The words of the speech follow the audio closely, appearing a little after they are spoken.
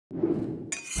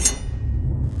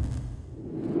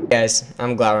Guys,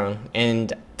 I'm Glaurung,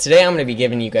 and today I'm going to be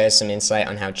giving you guys some insight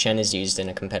on how Chen is used in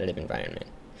a competitive environment.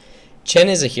 Chen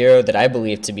is a hero that I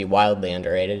believe to be wildly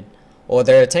underrated. While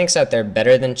there are tanks out there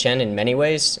better than Chen in many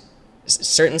ways,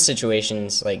 certain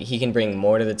situations, like, he can bring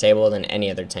more to the table than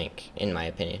any other tank, in my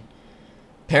opinion.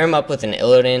 Pair him up with an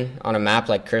Illidan on a map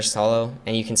like Cursed Hollow,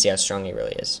 and you can see how strong he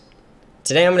really is.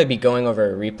 Today I'm going to be going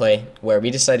over a replay where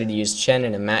we decided to use Chen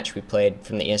in a match we played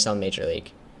from the ESL Major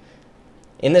League.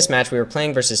 In this match we were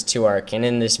playing versus 2Arc, and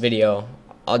in this video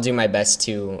I'll do my best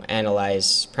to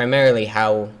analyze primarily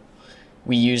how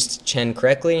we used Chen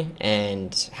correctly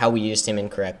and how we used him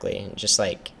incorrectly, and just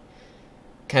like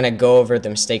kind of go over the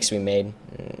mistakes we made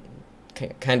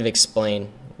and kind of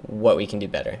explain what we can do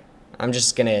better. I'm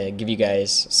just going to give you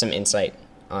guys some insight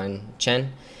on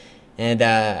Chen, and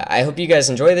I hope you guys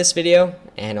enjoy this video,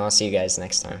 and I'll see you guys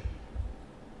next time.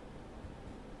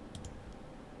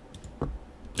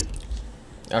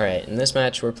 Alright, in this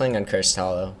match we're playing on Cursed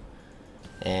Hollow,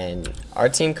 and our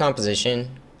team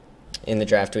composition in the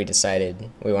draft, we decided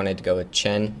we wanted to go with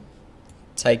Chen,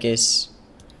 Tychus,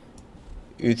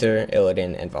 Uther,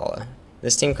 Illidan, and Vala.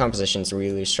 This team composition is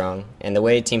really strong, and the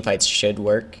way team fights should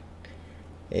work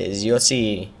is you'll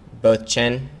see both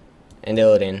Chen and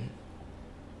Illidan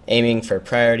aiming for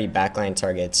priority backline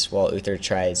targets while Uther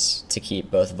tries to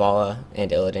keep both Vala and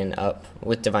Illidan up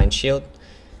with Divine Shield.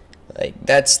 Like,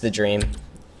 that's the dream.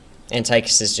 And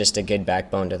Tychus is just a good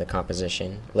backbone to the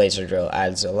composition. Laser Drill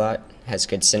adds a lot, has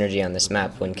good synergy on this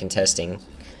map when contesting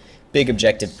big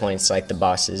objective points like the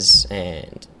bosses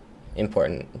and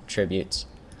important tributes.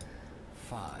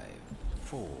 5,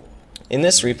 4. In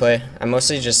this replay, I'm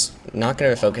mostly just not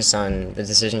going to focus on the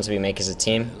decisions we make as a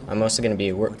team. I'm mostly going to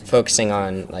be focusing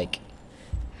on like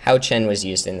how Chen was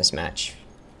used in this match,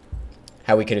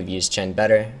 how we could have used Chen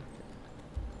better,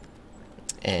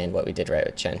 and what we did right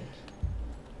with Chen.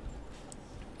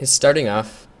 Starting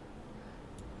off,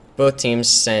 both teams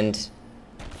send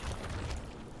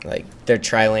like their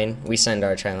tri-lane. We send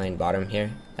our tri-lane bottom here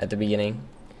at the beginning.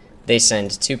 They send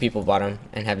 2 people bottom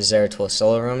and have Zeratul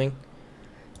solo roaming.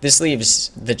 This leaves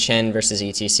the Chen versus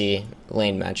ETC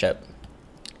lane matchup.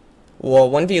 While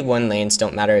 1v1 lanes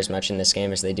don't matter as much in this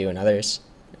game as they do in others,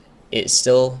 it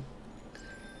still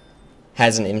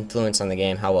has an influence on the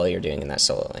game how well you're doing in that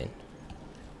solo lane.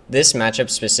 This matchup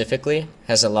specifically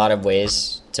has a lot of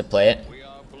ways to play it,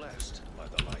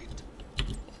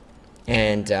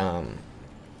 and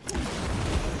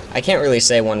I can't really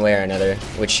say one way or another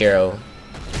which hero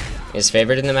is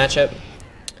favored in the matchup.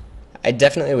 I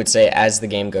definitely would say as the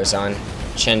game goes on,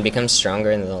 Chen becomes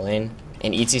stronger in the lane,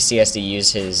 and ETC has to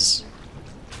use his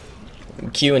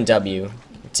Q and W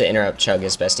to interrupt Chug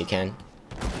as best he can.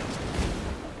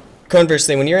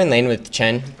 Conversely, when you're in lane with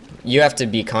Chen, you have to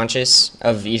be conscious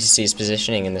of ETC's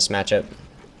positioning in this matchup.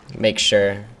 Make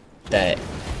sure that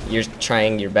you're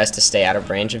trying your best to stay out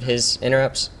of range of his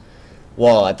interrupts,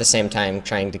 while at the same time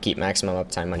trying to keep maximum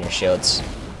uptime on your shields.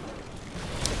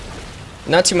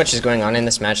 Not too much is going on in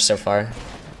this match so far.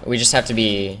 We just have to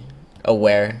be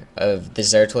aware of the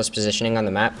Zeratul's positioning on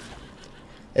the map,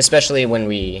 especially when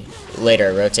we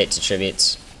later rotate to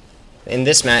tributes. In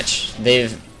this match,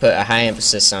 they've put a high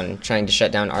emphasis on trying to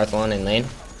shut down Arthlon in lane.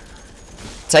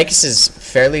 Tychus is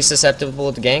fairly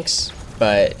susceptible to ganks,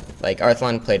 but like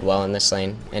Arthlon played well in this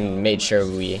lane and made sure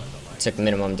we took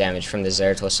minimum damage from the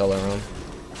Zeratul solo roam.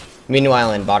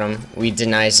 Meanwhile, in bottom, we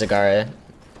deny Zagara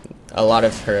a lot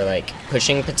of her like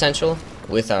pushing potential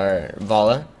with our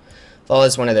Vala. Vala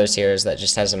is one of those heroes that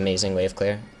just has amazing wave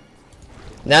clear.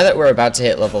 Now that we're about to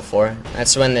hit level 4,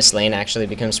 that's when this lane actually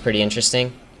becomes pretty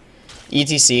interesting.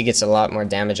 ETC gets a lot more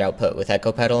damage output with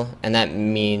Echo Pedal, and that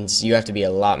means you have to be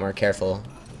a lot more careful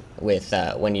with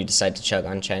when you decide to chug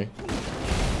on Chen.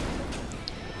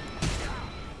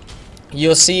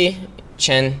 You'll see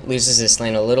Chen loses this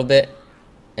lane a little bit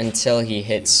until he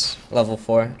hits level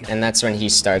 4, and that's when he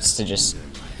starts to just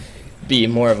be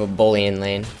more of a bully in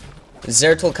lane.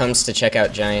 Zeratul comes to check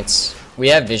out Giants. We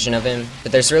have vision of him,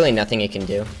 but there's really nothing he can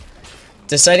do.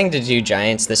 Deciding to do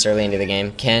Giants this early into the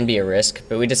game can be a risk,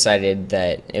 but we decided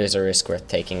that it was a risk worth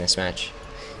taking this match.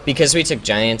 Because we took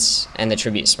Giants and the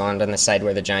tribute spawned on the side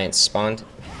where the Giants spawned,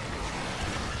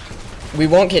 we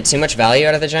won't get too much value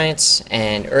out of the Giants,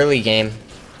 and early game,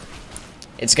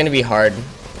 it's going to be hard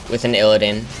with an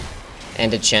Illidan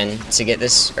and a Chen to get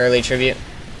this early tribute.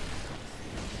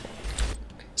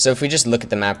 So if we just look at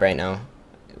the map right now,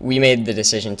 we made the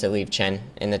decision to leave Chen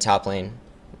in the top lane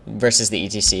versus the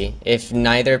ETC. If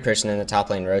neither person in the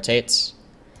top lane rotates,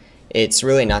 it's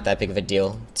really not that big of a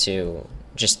deal to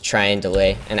just try and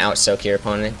delay and out-soak your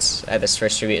opponents at this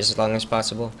first tribute as long as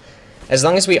possible. As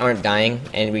long as we aren't dying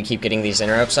and we keep getting these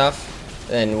interrupts off,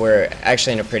 then we're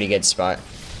actually in a pretty good spot.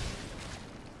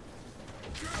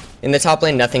 In the top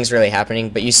lane, nothing's really happening,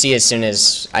 but you see as soon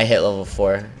as I hit level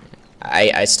 4,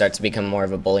 I start to become more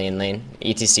of a bully in lane.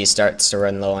 ETC starts to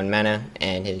run low on mana,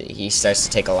 and he starts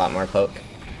to take a lot more poke.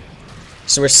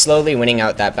 So we're slowly winning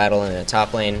out that battle in the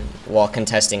top lane while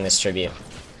contesting this tribute.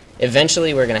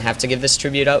 Eventually we're going to have to give this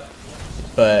tribute up,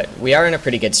 but we are in a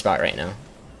pretty good spot right now.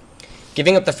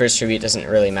 Giving up the first tribute doesn't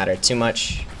really matter too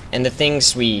much, and the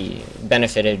things we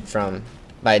benefited from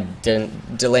by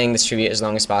delaying this tribute as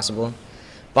long as possible.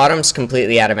 Bottom's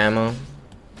completely out of ammo,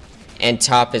 and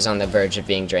top is on the verge of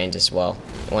being drained as well,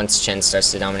 once Chen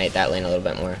starts to dominate that lane a little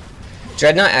bit more.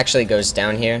 Dreadnought actually goes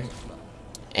down here,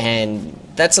 and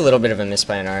that's a little bit of a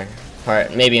misplay on our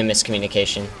part, maybe a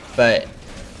miscommunication, but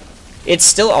it's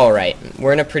still alright.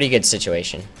 We're in a pretty good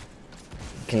situation,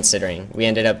 considering. We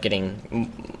ended up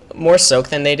getting more soak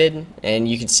than they did, and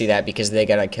you can see that because they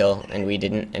got a kill and we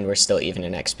didn't, and we're still even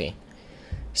in XP.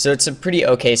 So it's a pretty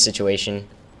okay situation.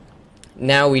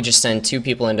 Now we just send 2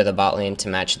 people into the bot lane to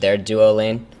match their duo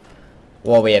lane,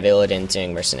 while we have Illidan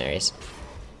doing mercenaries.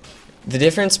 The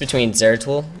difference between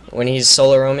Zeratul, when he's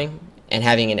solo roaming, and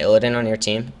having an Illidan on your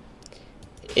team,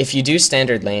 if you do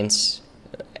standard lanes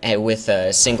with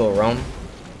a single roam,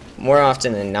 more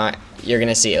often than not, you're going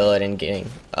to see Illidan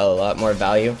getting a lot more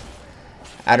value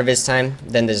out of his time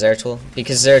than the Zeratul,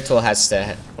 because Zeratul has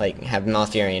to have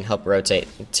Malfurion help rotate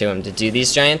to him to do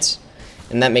these giants,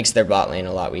 and that makes their bot lane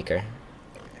a lot weaker.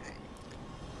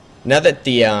 Now that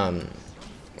the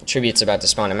tribute's about to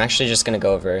spawn, I'm actually just going to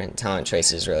go over talent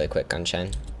choices really quick on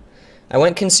Chen. I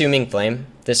went Consuming Flame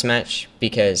this match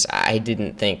because I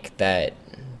didn't think that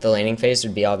the laning phase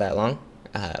would be all that long.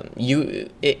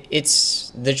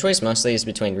 It's the choice mostly is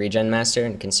between Regen Master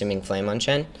and Consuming Flame on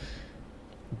Chen,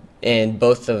 and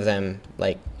both of them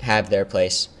have their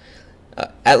place.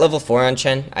 At level 4 on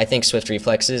Chen, I think Swift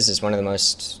Reflexes is one of the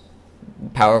most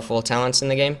powerful talents in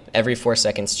the game. Every 4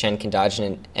 seconds, Chen can dodge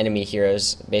an enemy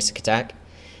hero's basic attack.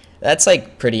 That's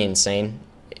pretty insane.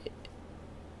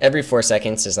 Every 4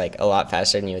 seconds is a lot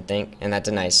faster than you would think, and that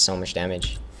denies so much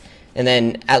damage. And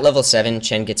then at level 7,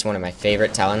 Chen gets one of my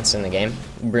favorite talents in the game,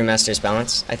 Brewmaster's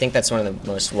Balance. I think that's one of the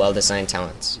most well-designed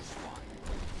talents.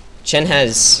 Chen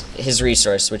has his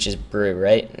resource, which is Brew,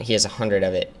 right? He has 100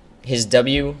 of it. His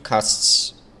W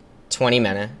costs 20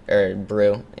 mana, or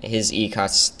Brew. His E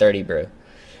costs 30 Brew.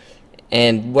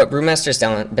 And what Brewmaster's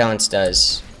Balance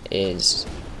does is,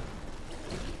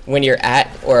 when you're at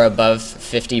or above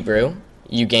 50 Brew,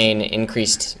 you gain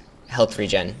increased health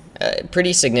regen, a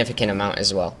pretty significant amount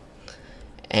as well.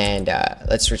 And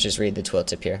let's just read the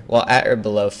tooltip here. While at or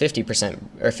below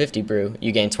 50% or 50 Brew,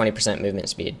 you gain 20% movement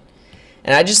speed.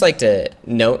 And I'd just like to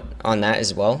note on that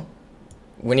as well,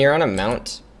 when you're on a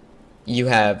mount, you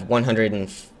have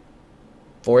 140%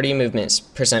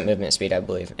 movement speed, I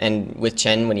believe. And with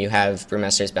Chen, when you have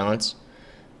Brewmaster's Balance,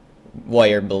 while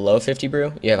you're below 50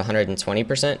 Brew, you have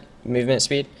 120% movement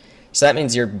speed. So that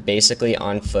means you're basically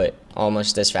on foot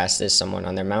almost as fast as someone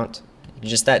on their mount.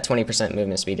 Just that 20%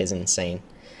 movement speed is insane.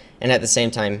 And at the same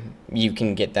time, you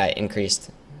can get that increased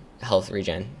health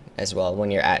regen as well when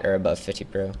you're at or above 50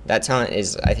 Brew. That talent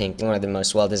is, I think, one of the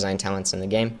most well-designed talents in the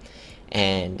game,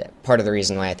 and part of the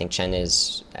reason why I think Chen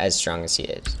is as strong as he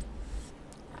is.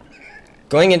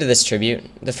 Going into this tribute,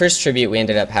 the first tribute we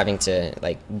ended up having to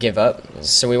give up,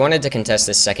 so we wanted to contest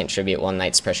this second tribute while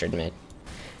Knights pressured mid.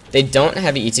 They don't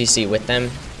have ETC with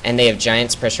them, and they have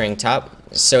Giants pressuring top,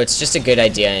 so it's just a good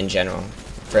idea in general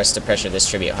for us to pressure this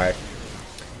tribute hard.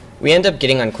 We end up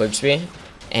getting on Quibsby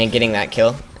and getting that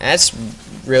kill. And that's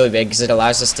really big because it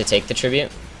allows us to take the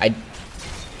tribute.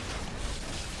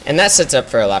 And that sets up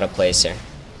for a lot of plays here.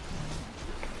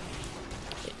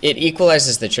 It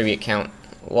equalizes the tribute count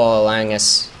while allowing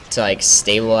us to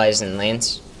stabilize in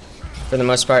lanes. For the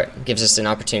most part, gives us an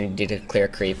opportunity to clear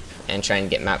creep and try and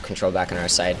get map control back on our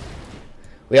side.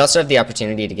 We also have the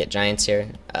opportunity to get Giants here.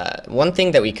 One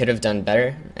thing that we could have done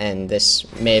better, and this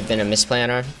may have been a misplay on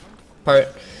our part,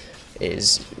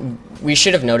 is we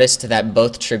should have noticed that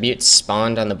both tributes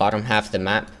spawned on the bottom half of the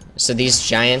map. So these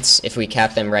Giants, if we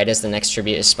cap them right as the next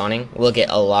tribute is spawning, will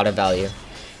get a lot of value,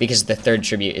 because the third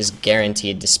tribute is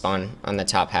guaranteed to spawn on the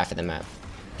top half of the map.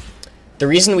 The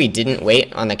reason we didn't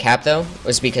wait on the cap, though,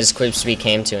 was because Quibsby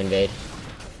came to invade.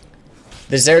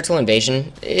 The Zeratul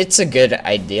invasion, it's a good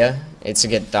idea. It's a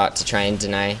good thought to try and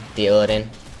deny the Illidan,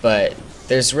 but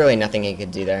there's really nothing he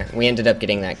could do there. We ended up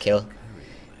getting that kill.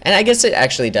 And I guess it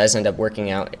actually does end up working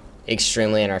out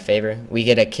extremely in our favor. We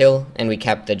get a kill, and we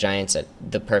cap the Giants at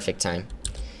the perfect time.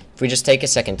 If we just take a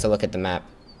second to look at the map,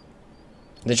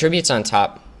 the tribute's on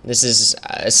top. This is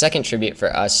a second tribute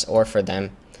for us or for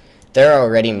them. They're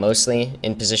already mostly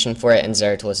in position for it, and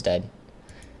Zeratul is dead.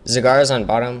 Zagara's on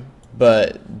bottom,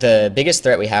 but the biggest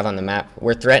threat we have on the map,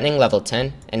 we're threatening level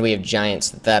 10, and we have giants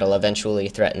that'll eventually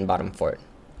threaten bottom fort.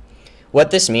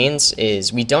 What this means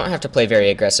is we don't have to play very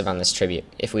aggressive on this tribute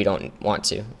if we don't want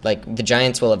to. Like, the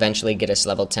giants will eventually get us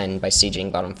level 10 by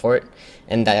sieging bottom fort,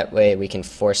 and that way we can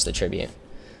force the tribute.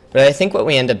 But I think what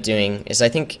we end up doing is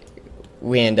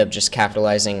we end up just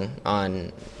capitalizing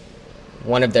on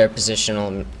one of their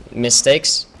positional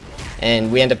mistakes,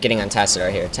 and we end up getting on Tassadar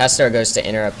here. Tassadar goes to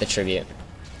interrupt the tribute.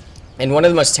 And one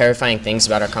of the most terrifying things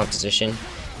about our composition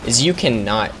is you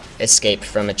cannot escape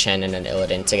from a Chen and an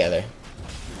Illidan together.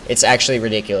 It's actually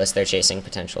ridiculous, their chasing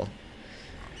potential.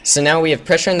 So now we have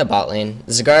pressure in the bot lane.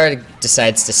 Zagara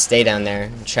decides to stay down there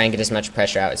and try and get as much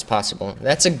pressure out as possible.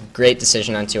 That's a great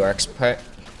decision on 2Arc's part.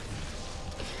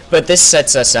 But this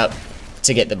sets us up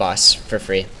to get the boss for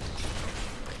free.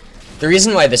 The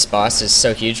reason why this boss is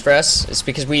so huge for us is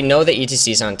because we know that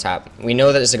ETC is on top. We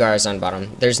know that Zagara is on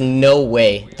bottom. There's no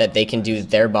way that they can do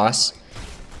their boss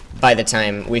by the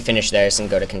time we finish theirs and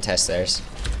go to contest theirs.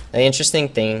 The interesting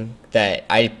thing that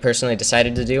I personally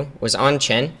decided to do was on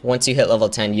Chen, once you hit level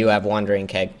 10, you have Wandering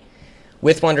Keg.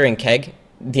 With Wandering Keg,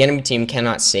 the enemy team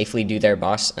cannot safely do their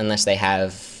boss unless they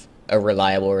have a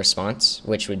reliable response,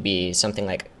 which would be something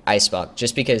like Icebox,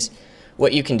 just because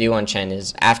what you can do on Chen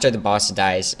is after the boss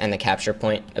dies and the capture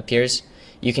point appears,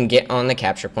 you can get on the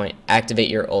capture point, activate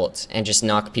your ult, and just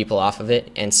knock people off of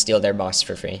it and steal their boss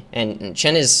for free. And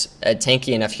Chen is a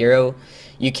tanky enough hero,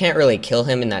 you can't really kill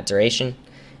him in that duration.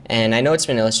 And I know it's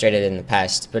been illustrated in the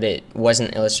past, but it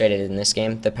wasn't illustrated in this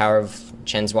game, the power of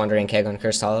Chen's Wandering Keg on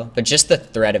Cursed Hollow. But just the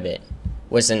threat of it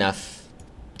was enough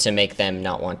to make them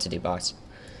not want to do boss.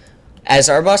 As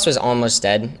our boss was almost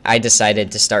dead, I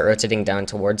decided to start rotating down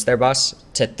towards their boss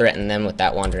to threaten them with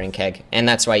that Wandering Keg. And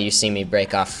that's why you see me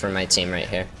break off from my team right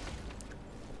here.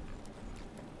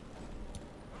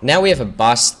 Now we have a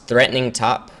boss threatening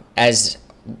top, as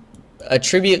a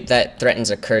tribute that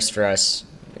threatens a curse for us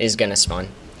is going to spawn.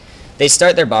 They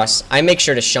start their boss. I make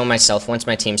sure to show myself once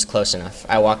my team's close enough.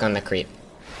 I walk on the creep.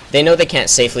 They know they can't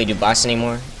safely do boss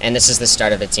anymore, and this is the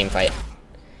start of a team fight.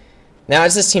 Now,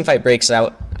 as this team fight breaks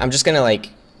out, I'm just gonna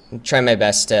try my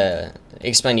best to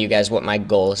explain to you guys what my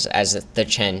goals as the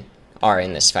Chen are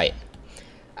in this fight.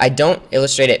 I don't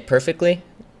illustrate it perfectly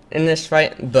in this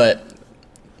fight, but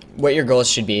what your goals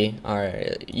should be are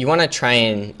you want to try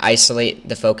and isolate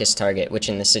the focus target, which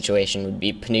in this situation would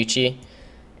be Panucci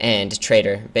and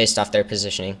Trader, based off their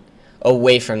positioning,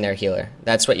 away from their healer.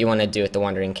 That's what you want to do with the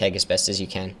Wandering Keg as best as you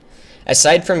can.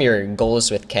 Aside from your goals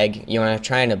with Keg, you want to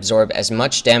try and absorb as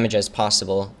much damage as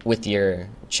possible with your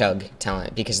Chug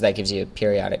talent, because that gives you a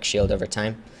periodic shield over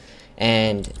time.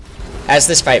 And as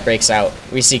this fight breaks out,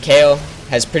 we see KO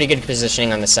has pretty good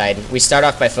positioning on the side. We start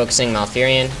off by focusing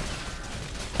Malfurion,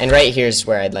 and right here's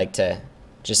where I'd like to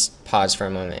just pause for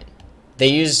a moment. They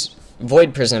use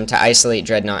Void Prism to isolate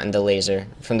Dreadnought and the laser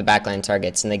from the backline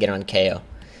targets, and they get on KO.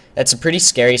 That's a pretty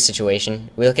scary situation.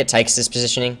 We look at Tychus'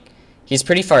 positioning. He's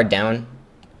pretty far down,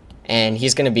 and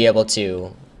he's going to be able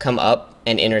to come up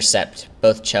and intercept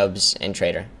both Chubbs and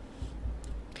Trader.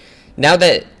 Now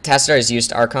that Tassadar has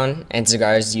used Archon and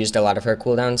Zagara has used a lot of her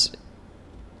cooldowns,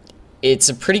 it's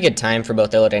a pretty good time for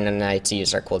both Illidan and I to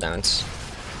use our cooldowns.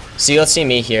 So you'll see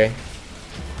me here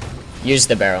use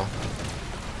the barrel.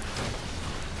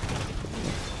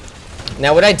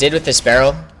 Now what I did with this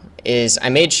barrel is I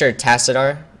made sure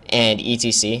Tassadar and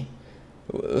ETC,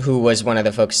 who was one of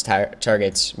the focus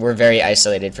targets, were very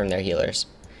isolated from their healers.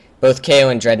 Both KO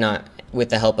and Dreadnought, with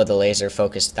the help of the laser,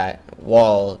 focused that,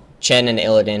 while Chen and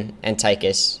Illidan and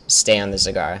Tychus stay on the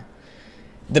Zagara.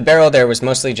 The barrel there was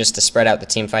mostly just to spread out the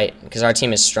team fight, because our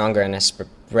team is stronger in a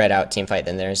spread out team fight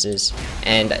than theirs is,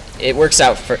 and it works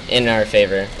out in our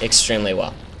favor extremely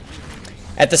well.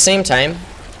 At the same time,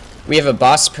 we have a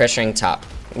boss pressuring top,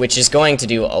 which is going to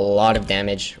do a lot of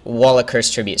damage while a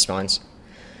cursed tribute spawns.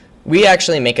 We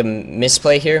actually make a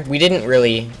misplay here. We didn't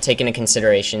really take into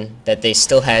consideration that they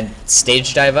still had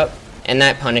stage dive up, and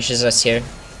that punishes us here.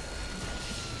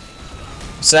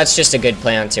 So that's just a good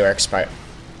play on 2Arc's part.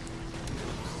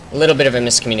 A little bit of a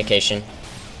miscommunication,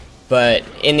 but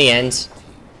in the end,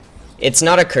 it's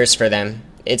not a curse for them.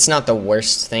 It's not the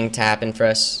worst thing to happen for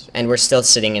us, and we're still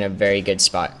sitting in a very good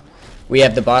spot. We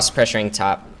have the boss pressuring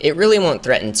top. It really won't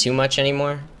threaten too much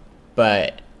anymore,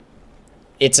 but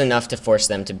it's enough to force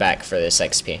them to back for this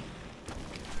XP.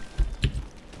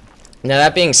 Now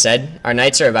that being said, our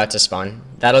knights are about to spawn.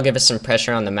 That'll give us some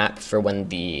pressure on the map for when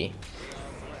the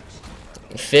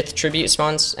 5th tribute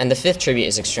spawns, and the 5th tribute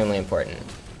is extremely important.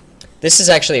 This is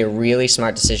actually a really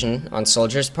smart decision on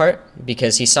Soldier's part,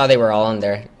 because he saw they were all on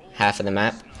their half of the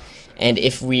map. And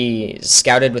if we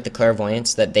scouted with the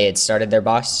clairvoyance that they had started their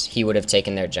boss, he would have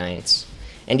taken their giants.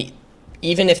 And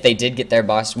even if they did get their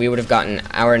boss, we would have gotten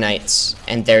our knights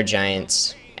and their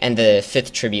giants, and the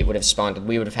 5th tribute would have spawned.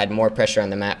 We would have had more pressure on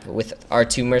the map with our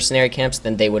 2 mercenary camps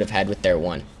than they would have had with their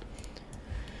 1.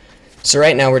 So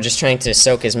right now we're just trying to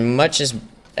soak as much as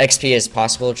XP as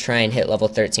possible, try and hit level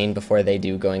 13 before they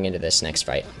do going into this next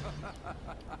fight.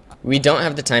 We don't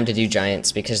have the time to do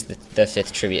giants because the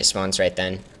 5th tribute spawns right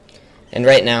then. And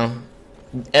right now,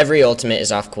 every ultimate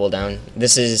is off cooldown.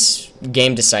 This is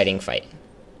game deciding fight.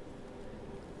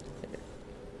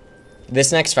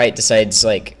 This next fight decides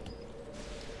like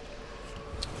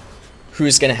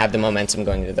who's going to have the momentum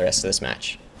going into the rest of this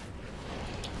match.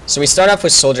 So we start off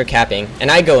with soldier capping,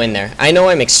 and I go in there. I know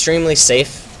I'm extremely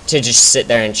safe to just sit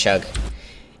there and chug.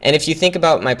 And if you think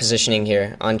about my positioning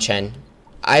here on Chen,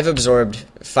 I've absorbed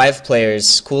 5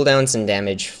 players' cooldowns and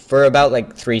damage for about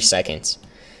like 3 seconds.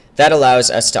 That allows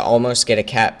us to almost get a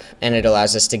cap, and it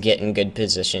allows us to get in good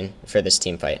position for this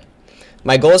team fight.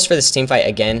 My goals for this team fight,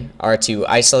 again, are to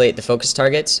isolate the focus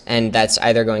targets, and that's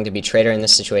either going to be Traitor in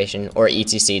this situation or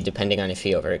ETC, depending on if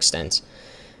he overextends.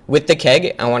 With the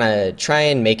keg, I want to try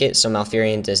and make it so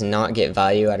Malfurion does not get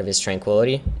value out of his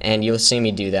Tranquility, and you'll see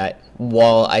me do that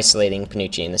while isolating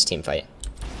Panucci in this team fight.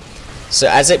 So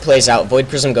as it plays out, Void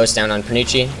Prism goes down on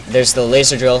Panucci, there's the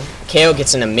laser drill, KO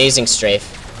gets an amazing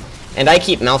strafe, and I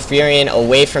keep Malfurion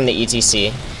away from the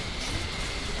ETC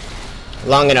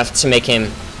long enough to make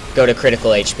him go to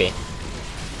critical HP.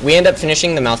 We end up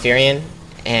finishing the Malfurion,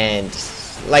 and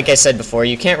like I said before,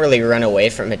 you can't really run away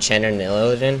from a Chen or an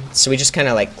Illidan, so we just kind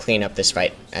of like clean up this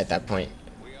fight at that point.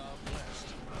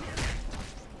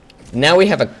 Now we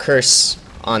have a curse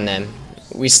on them.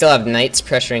 We still have knights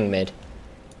pressuring mid,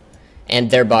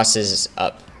 and their boss is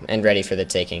up and ready for the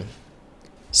taking.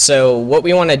 So what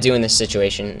we want to do in this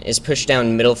situation is push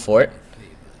down middle fort,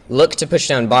 look to push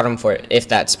down bottom fort if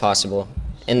that's possible,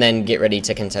 and then get ready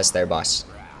to contest their boss.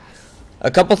 A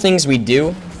couple things we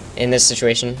do in this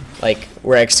situation, like,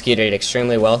 were executed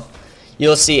extremely well.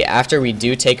 You'll see after we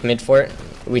do take mid fort,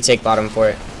 we take bottom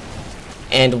fort,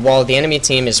 and while the enemy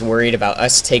team is worried about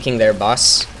us taking their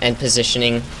boss and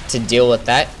positioning to deal with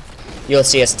that, you'll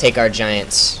see us take our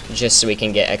giants just so we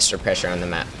can get extra pressure on the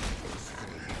map.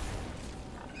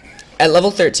 At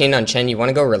level 13 on Chen, you want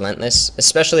to go relentless,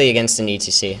 especially against an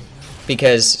ETC,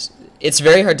 because it's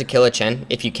very hard to kill a Chen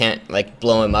if you can't like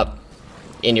blow him up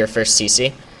in your first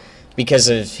CC because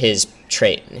of his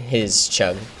trait, his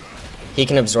chug. He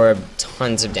can absorb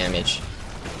tons of damage.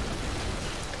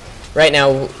 Right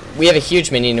now, we have a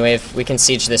huge minion wave. We can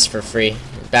siege this for free,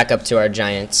 back up to our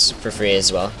giants for free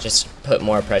as well. Just put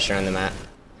more pressure on the map.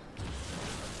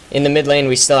 In the mid lane,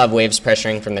 we still have waves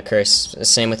pressuring from the curse. The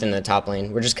same within the top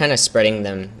lane. We're just kind of spreading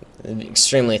them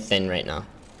extremely thin right now.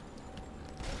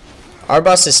 Our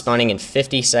boss is spawning in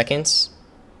 50 seconds.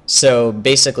 So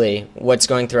basically, what's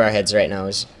going through our heads right now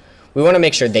is we want to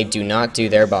make sure they do not do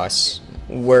their boss.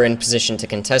 We're in position to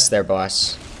contest their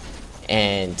boss,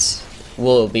 and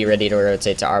we'll be ready to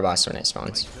rotate to our boss when it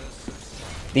spawns.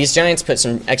 These giants put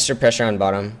some extra pressure on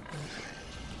bottom.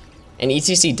 And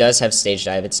ETC does have stage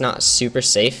dive. It's not super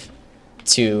safe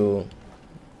to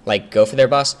like go for their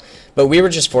boss, but we were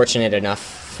just fortunate enough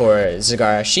for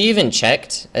Zagara. She even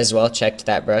checked as well, checked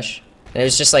that brush. And it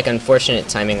was just like unfortunate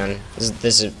timing on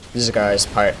Zagara's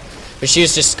part. But she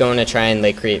was just going to try and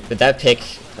lay creep, but that pick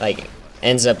like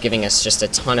ends up giving us just a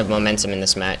ton of momentum in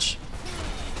this match.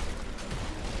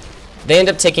 They end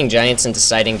up taking giants and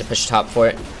deciding to push top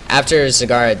fort. After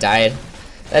Zagara died,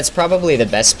 that's probably the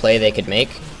best play they could make,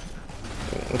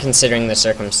 considering the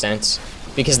circumstance,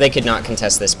 because they could not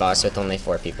contest this boss with only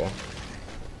 4 people.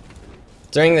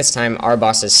 During this time, our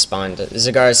boss is spawned.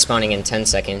 Zagara is spawning in 10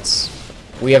 seconds.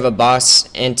 We have a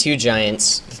boss and 2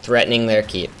 giants threatening their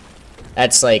keep.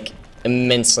 That's like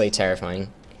immensely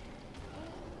terrifying.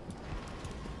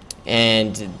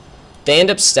 And they end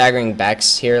up staggering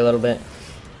backs here a little bit.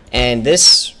 And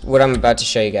this, what I'm about to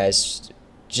show you guys,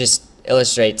 just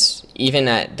illustrates, even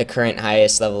at the current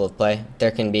highest level of play, there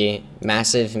can be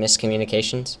massive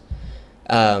miscommunications.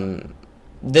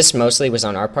 This mostly was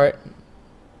on our part.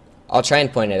 I'll try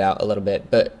and point it out a little bit,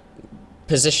 but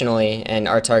positionally and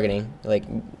our targeting, like,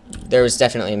 there was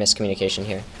definitely a miscommunication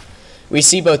here. We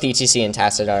see both ETC and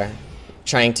Tassadar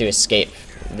trying to escape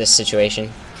this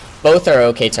situation. Both are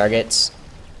okay targets,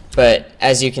 but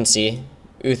as you can see,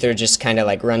 Uther just kind of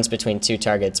like runs between 2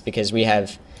 targets because we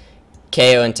have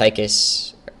KO and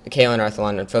Tychus, KO and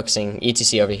Arthalon are focusing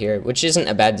ETC over here, which isn't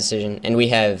a bad decision, and we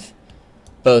have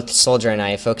both Soldier and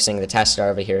I focusing the Tassadar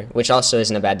over here, which also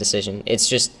isn't a bad decision. It's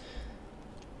just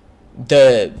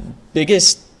the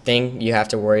biggest thing you have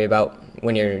to worry about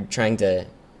when you're trying to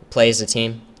play as a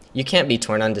team. You can't be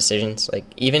torn on decisions. Like,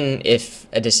 even if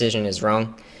a decision is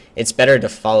wrong, it's better to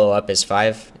follow up as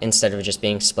 5 instead of just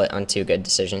being split on 2 good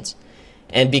decisions.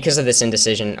 And because of this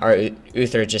indecision, our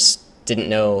Uther just didn't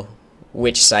know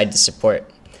which side to support,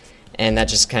 and that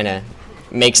just kind of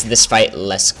makes this fight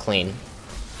less clean.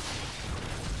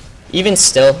 Even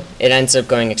still, it ends up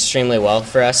going extremely well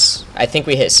for us. I think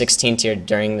we hit 16 tier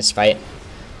during this fight,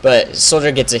 but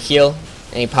Soldier gets a heal,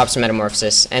 and he pops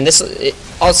Metamorphosis, and this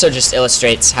also just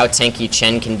illustrates how tanky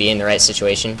Chen can be in the right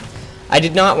situation. I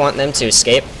did not want them to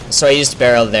escape, so I used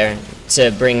Barrel there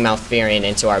to bring Malfurion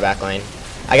into our backline.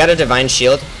 I got a Divine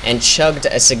Shield and chugged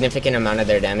a significant amount of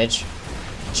their damage,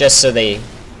 just so they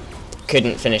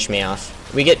couldn't finish me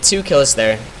off. We get 2 kills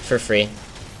there for free,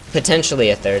 potentially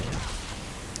a 3rd.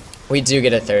 We do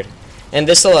get a 3rd, and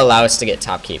this will allow us to get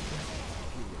top keep.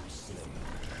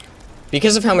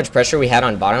 Because of how much pressure we had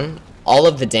on bottom, all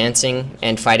of the dancing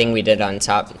and fighting we did on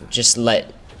top just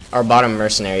let our bottom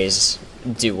mercenaries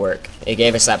do work. It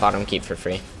gave us that bottom keep for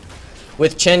free.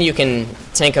 With Chen, you can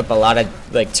tank up a lot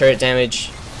of like turret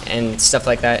damage and stuff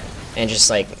like that, and just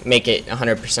like make it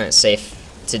 100%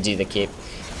 safe to do the keep.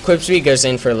 Quibsby goes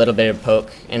in for a little bit of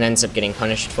poke and ends up getting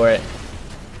punished for it.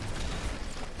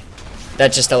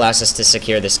 That just allows us to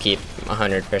secure this keep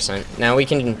 100%. Now we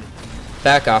can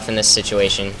back off in this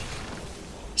situation,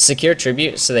 secure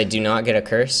tribute so they do not get a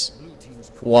curse,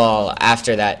 while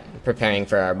after that preparing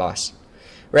for our boss.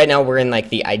 Right now we're in like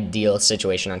the ideal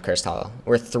situation on Cursed Hollow.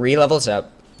 We're 3 levels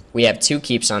up, we have 2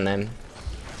 keeps on them,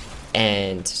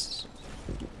 and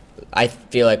I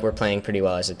feel like we're playing pretty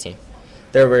well as a team.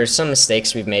 There were some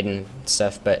mistakes we've made and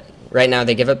stuff, but right now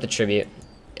they give up the tribute.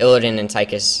 Illidan and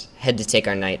Tychus head to take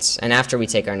our knights, and after we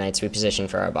take our knights, we position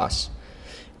for our boss.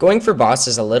 Going for boss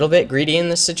is a little bit greedy in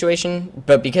this situation,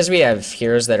 but because we have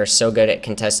heroes that are so good at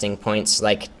contesting points,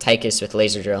 like Tychus with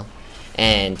Laser Drill,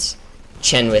 and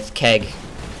Chen with Keg,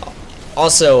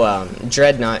 also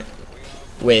Dreadnought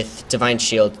with Divine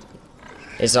Shield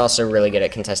is also really good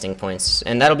at contesting points,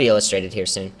 and that'll be illustrated here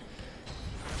soon.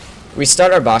 We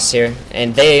start our boss here,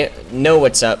 and they know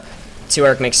what's up.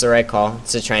 2-Arc makes the right call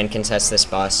to try and contest this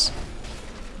boss.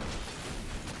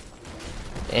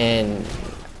 And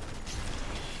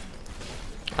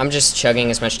I'm just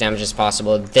chugging as much damage as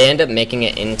possible. They end up making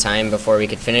it in time before we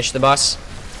could finish the boss.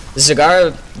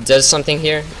 Zagara does something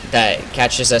here that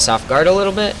catches us off guard a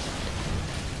little bit,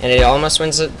 and it almost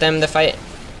wins them the fight.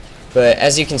 But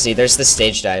as you can see, there's the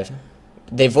stage dive.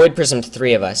 They Void Prismed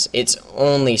 3 of us. It's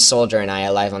only Soldier and I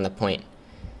alive on the point.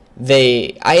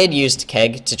 I had used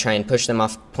Keg to try and push them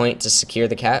off point to secure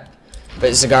the cap,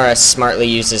 but Zagara smartly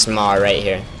uses Maw right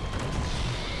here.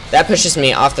 That pushes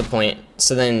me off the point,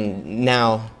 so then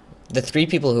now the 3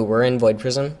 people who were in Void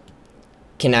Prism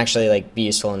can actually like be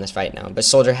useful in this fight now. But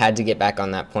Soldier had to get back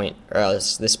on that point, or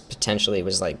else this potentially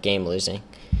was like game losing.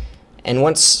 And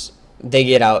once they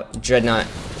get out, Dreadnought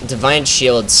Divine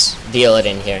Shields the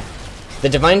Illidan here. The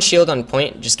Divine Shield on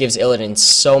point just gives Illidan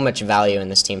so much value in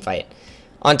this team fight.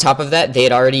 On top of that, they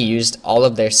had already used all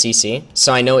of their CC,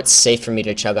 so I know it's safe for me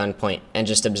to chug on point and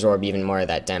just absorb even more of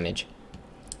that damage.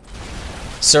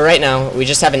 So right now, we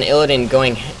just have an Illidan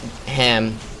going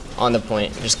ham on the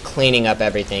point, just cleaning up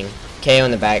everything. KO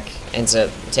in the back ends up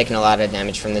taking a lot of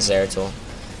damage from the Zeratul.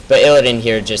 But Illidan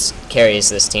here just carries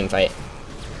this team fight.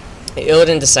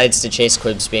 Illidan decides to chase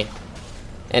Quibsby,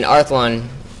 and Arthlon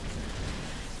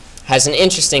has an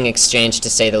interesting exchange, to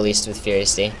say the least, with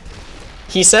Furious D.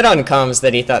 He said on comms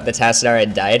that he thought the Tassadar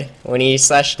had died when he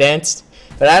slash danced,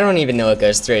 but I don't even know what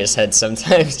goes through his head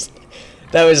sometimes.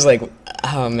 That was like,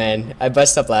 oh man, I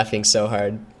bust up laughing so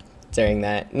hard during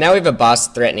that. Now we have a boss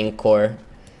threatening core.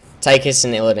 Tychus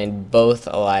and Illidan both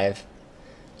alive.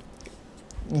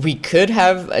 We could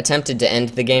have attempted to end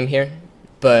the game here,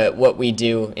 but what we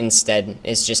do instead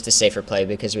is just a safer play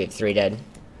because we have 3 dead.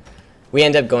 We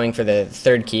end up going for the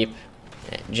 3rd keep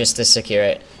just to secure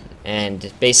it.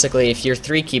 And basically, if you're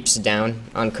 3 keeps down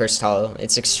on Cursed Hollow,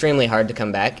 it's extremely hard to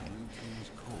come back.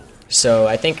 So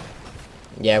I think,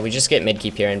 yeah, we just get mid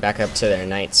keep here and back up to their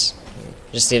knights,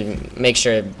 just to make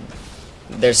sure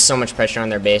there's so much pressure on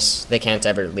their base they can't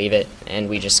ever leave it, and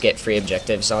we just get free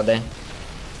objectives all day.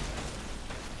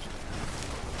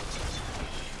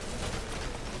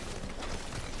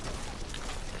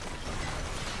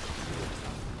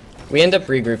 We end up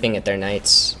regrouping at their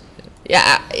knights.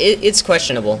 Yeah, it's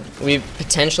questionable. We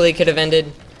potentially could have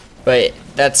ended, but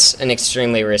that's an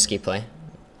extremely risky play.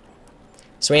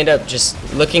 So we end up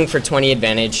just looking for 20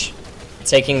 advantage,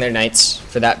 taking their knights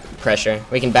for that pressure.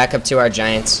 We can back up to our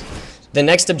giants. The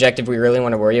next objective we really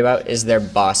want to worry about is their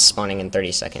boss spawning in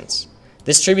 30 seconds.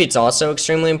 This tribute's also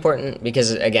extremely important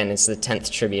because, again, it's the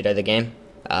 10th tribute of the game.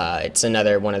 It's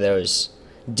another one of those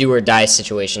do or die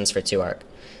situations for 2 arc.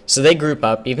 So they group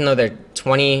up, even though they're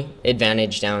 20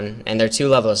 advantage down and they're 2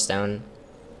 levels down.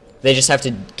 They just have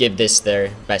to give this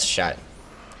their best shot.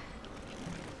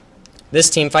 This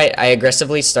team fight, I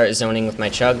aggressively start zoning with my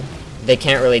Chug. They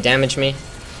can't really damage me.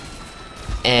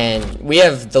 And we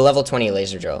have the level 20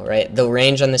 laser drill, right? The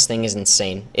range on this thing is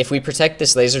insane. If we protect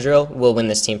this laser drill, we'll win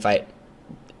this team fight,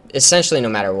 essentially no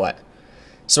matter what.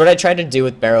 So what I tried to do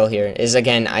with Barrel here is,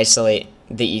 again, isolate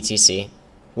the ETC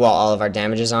while all of our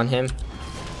damage is on him,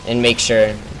 and make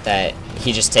sure that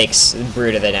he just takes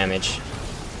Brood of the damage,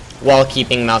 while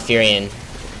keeping Malfurion,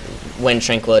 when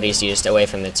Tranquility is used, away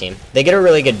from the team. They get a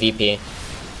really good VP,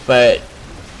 but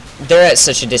they're at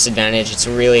such a disadvantage, it's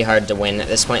really hard to win at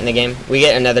this point in the game. We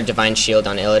get another Divine Shield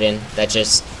on Illidan that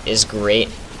just is great.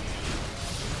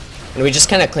 And we just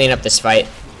kind of clean up this fight,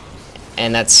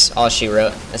 and that's all she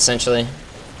wrote, essentially.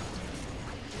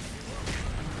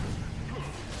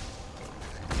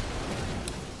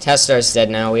 Tastar's dead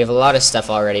now. We have a lot of stuff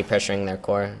already pressuring their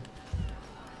core.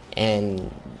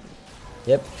 And,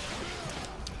 yep,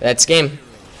 that's game.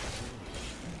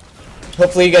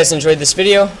 Hopefully you guys enjoyed this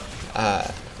video.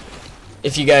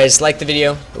 If you guys like the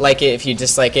video, like it. If you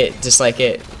dislike it, dislike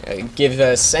it. Give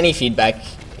us any feedback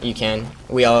you can.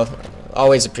 We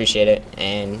always appreciate it.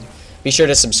 And be sure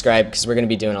to subscribe because we're going to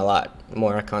be doing a lot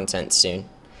more content soon.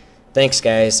 Thanks,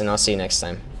 guys, and I'll see you next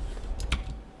time.